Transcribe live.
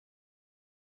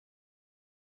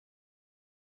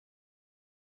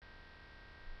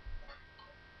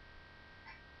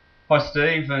Hi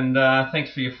Steve, and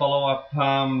thanks for your follow-up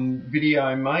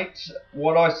video, mate.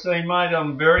 What I see, mate,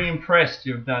 I'm very impressed.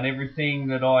 You've done everything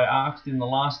that I asked in the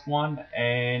last one,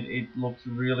 and it looks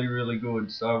really, really good.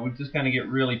 So we're just going to get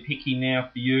really picky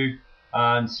now for you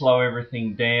and slow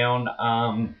everything down.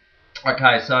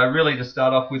 Okay, so really to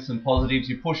start off with some positives,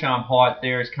 your push arm height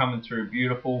there is coming through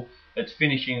beautiful. It's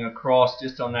finishing across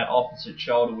just on that opposite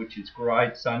shoulder, which is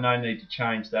great, so no need to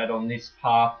change that on this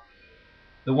path.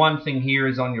 The one thing here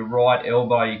is on your right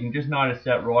elbow. You can just notice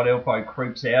that right elbow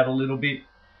creeps out a little bit,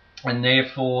 and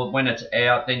therefore when it's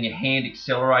out, then your hand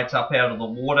accelerates up out of the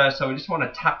water. So we just want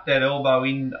to tuck that elbow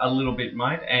in a little bit,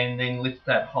 mate, and then lift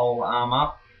that whole arm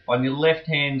up. On your left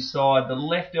hand side, the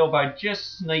left elbow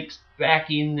just sneaks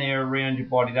back in there around your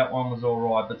body. That one was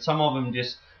alright, but some of them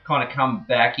just kind of come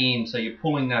back in, so you're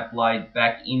pulling that blade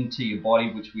back into your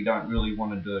body, which we don't really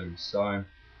want to do. So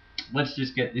let's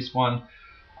just get this one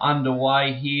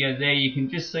underway here. There you can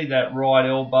just see that right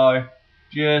elbow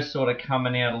just sort of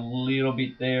coming out a little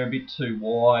bit there, a bit too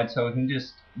wide, so we can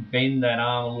just bend that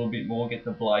arm a little bit more, get the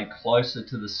blade closer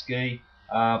to the ski.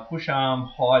 Push arm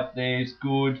height there is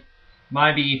good.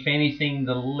 Maybe if anything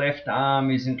the left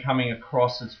arm isn't coming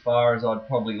across as far as I'd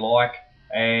probably like,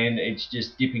 and it's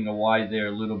just dipping away there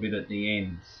a little bit at the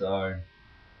end.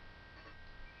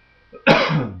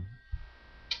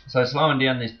 So slowing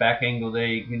down this back angle there,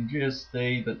 you can just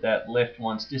see that that left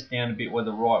one's just down a bit where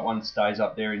the right one stays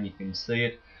up there, and you can see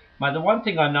it. Mate, the one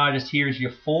thing I noticed here is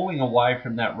you're falling away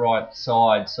from that right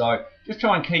side, so just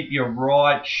try and keep your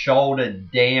right shoulder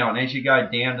down as you go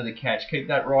down to the catch. Keep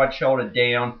that right shoulder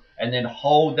down and then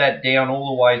hold that down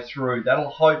all the way through. That'll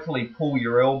hopefully pull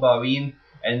your elbow in,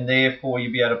 and therefore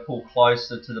you'll be able to pull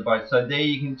closer to the boat. So there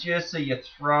you can just see you're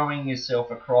throwing yourself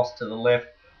across to the left.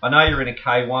 I know you're in a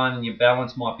K1 and your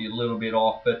balance might be a little bit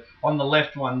off, but on the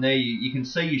left one there, you can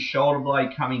see your shoulder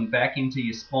blade coming back into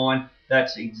your spine.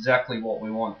 That's exactly what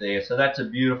we want there. So that's a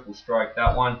beautiful stroke,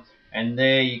 that one. And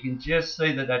there you can just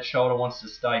see that that shoulder wants to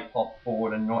stay popped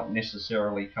forward and not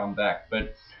necessarily come back.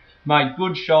 But mate,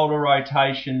 good shoulder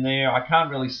rotation there. I can't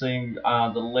really see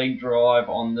the leg drive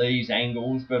on these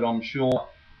angles, but I'm sure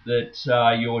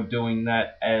that you're doing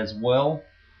that as well.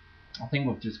 I think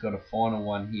we've just got a final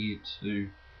one here too.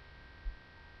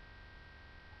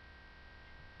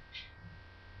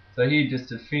 So here just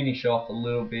to finish off a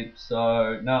little bit,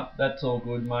 so no, that's all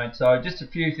good, mate. So just a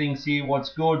few things here. What's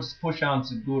good is push arms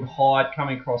a good height,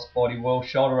 coming across body well,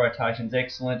 shoulder rotation's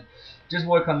excellent. Just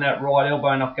work on that right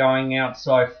elbow not going out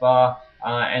so far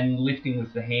and lifting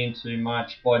with the hand too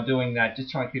much. By doing that,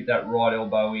 just try and keep that right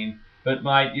elbow in. But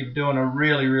mate, you're doing a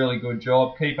really, really good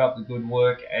job. Keep up the good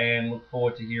work and look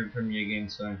forward to hearing from you again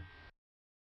soon.